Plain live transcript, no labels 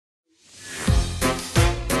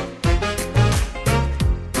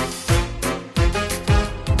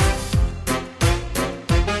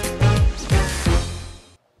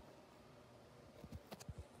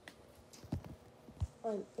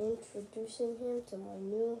I'm introducing him to my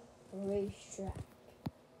new racetrack.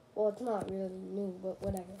 Well, it's not really new, but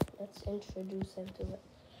whatever. Let's introduce him to it.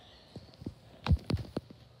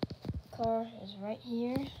 Car is right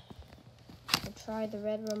here. We'll try the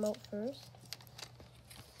red remote first.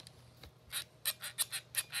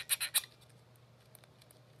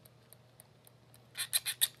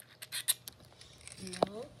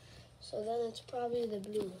 No. So then it's probably the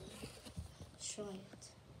blue. Let's try it.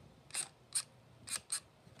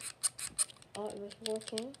 Oh, it was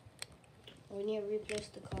working. We need to replace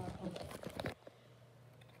the car.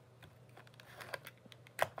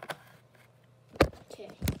 Okay.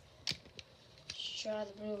 Let's try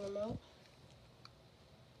the blue remote.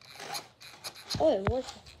 Oh, it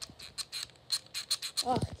worked.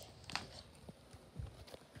 Oh.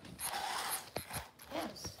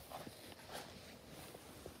 Yes.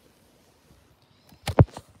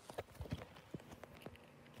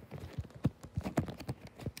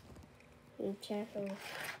 Muchacho.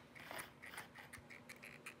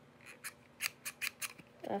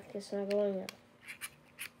 It's not going now.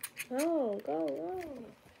 No, go.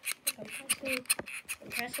 I'm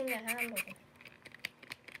pressing the handle.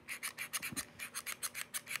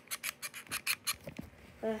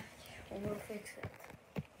 We'll fix it.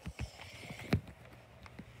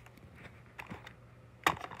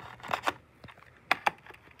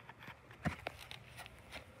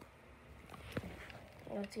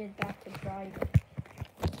 Let's get back to driving.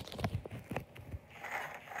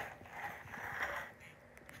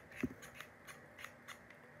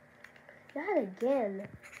 Not again.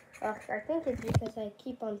 I think it's because I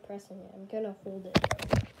keep on pressing it. I'm gonna hold it.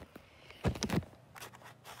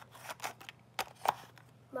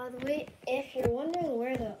 By the way, if you're wondering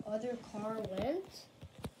where the other car went,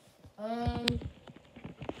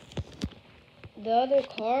 the other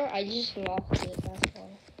car, I just lost it, that's why.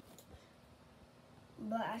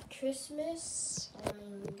 But at Christmas,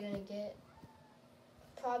 I'm gonna get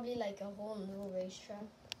probably like a whole new racetrack.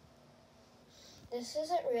 This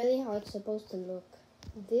isn't really how it's supposed to look.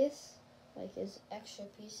 This, like, is extra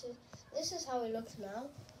pieces. This is how it looks now.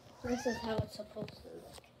 This is how it's supposed to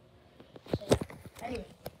look. So, anyway.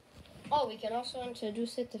 Oh, we can also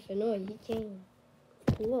introduce it to Fenoy. He came.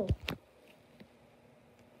 Cool.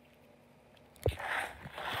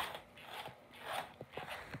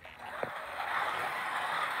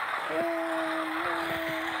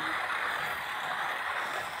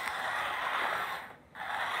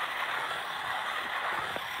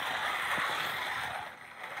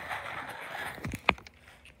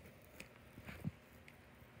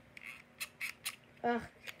 Ugh,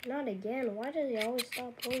 not again. Why does he always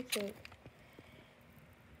stop working?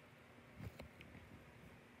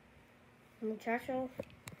 Muchacho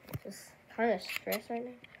just kind of stressed right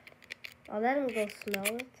now. I'll let him go smell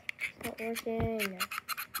it. It's not working.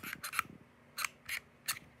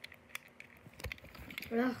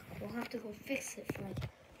 Ugh, we'll have to go fix it for the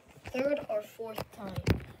third or fourth time.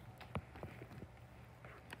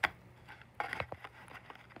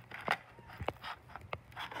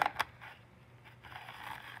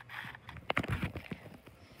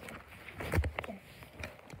 Okay.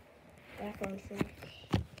 Back on track.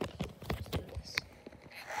 Let's do this.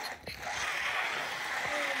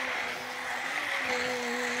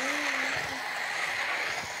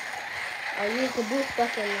 I'll use the boost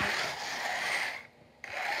button now.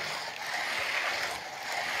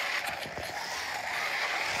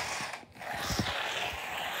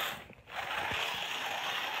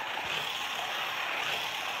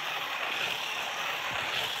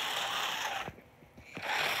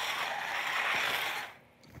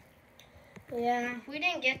 Yeah, we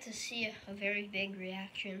didn't get to see a very big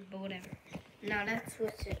reaction, but whatever. Now let's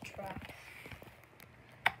switch it track.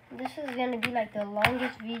 This is gonna be like the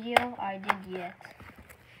longest video I did yet.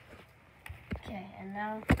 Okay, and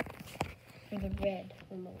now for the red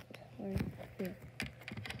remote. Here.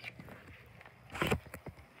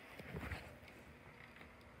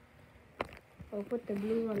 I'll put the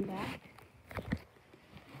blue one back.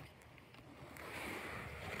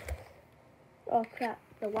 Oh crap,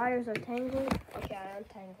 the wires are tangled. Okay, I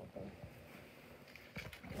untangled them.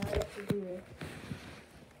 Now what to do is.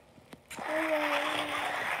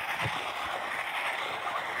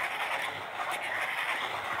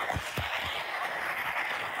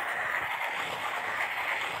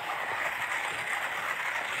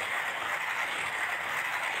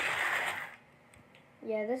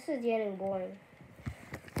 Yeah, this is getting boring.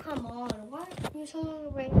 Come on, why are you so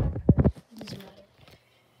long right now? It doesn't matter.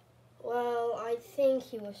 Well, I think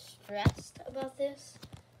he was stressed about this.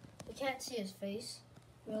 You can't see his face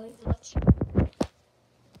really much.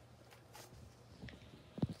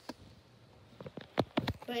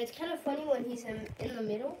 But it's kind of funny when he's in the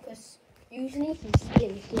middle, because usually he's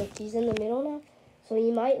in. Look, he's in the middle now. So he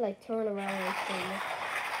might like turn around and swim.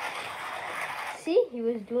 See? He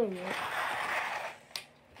was doing it.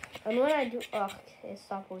 And when I do... Oh, it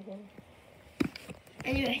stopped working.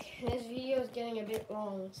 Anyway, this video is getting a bit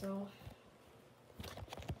long, so...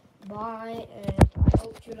 Bye, and I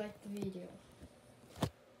hope you liked the video.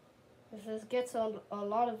 If this gets a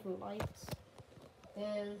lot of likes,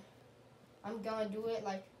 then I'm gonna do it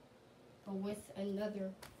like with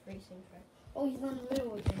another racing track. Oh, he's not in the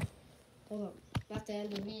middle again. Hold up, not the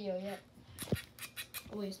end of the video yet.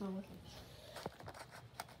 Oh wait, it's not working.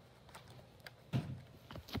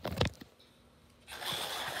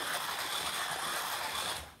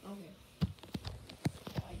 Okay.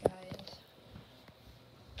 Bye guys.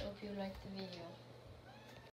 Hope you liked the video.